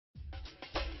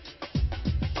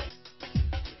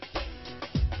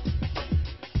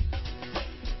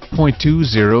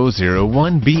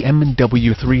5.2001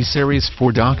 BMW 3 Series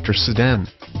 4 Doctor Sedan.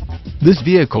 This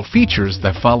vehicle features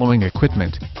the following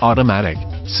equipment: automatic,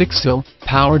 6-sill,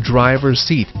 power driver's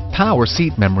seat, power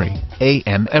seat memory,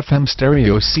 AM/FM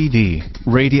stereo CD,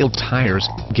 radial tires,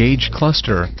 gauge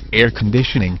cluster, air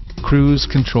conditioning, cruise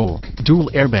control, dual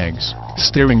airbags,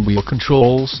 steering wheel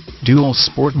controls, dual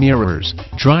sport mirrors,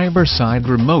 driver side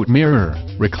remote mirror,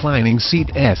 reclining seat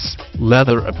S,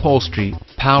 leather upholstery,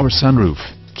 power sunroof,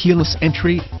 keyless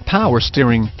entry, power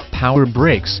steering, power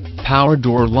brakes, power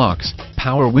door locks,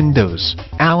 power windows,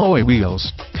 alloy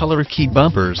wheels, color key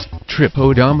bumpers, trip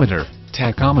odometer,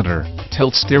 tachometer,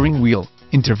 tilt steering wheel,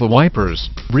 interval wipers,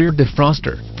 rear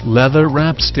defroster,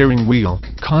 leather-wrapped steering wheel,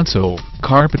 console,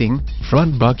 carpeting,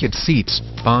 front bucket seats,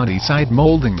 body side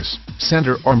moldings,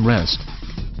 center armrest,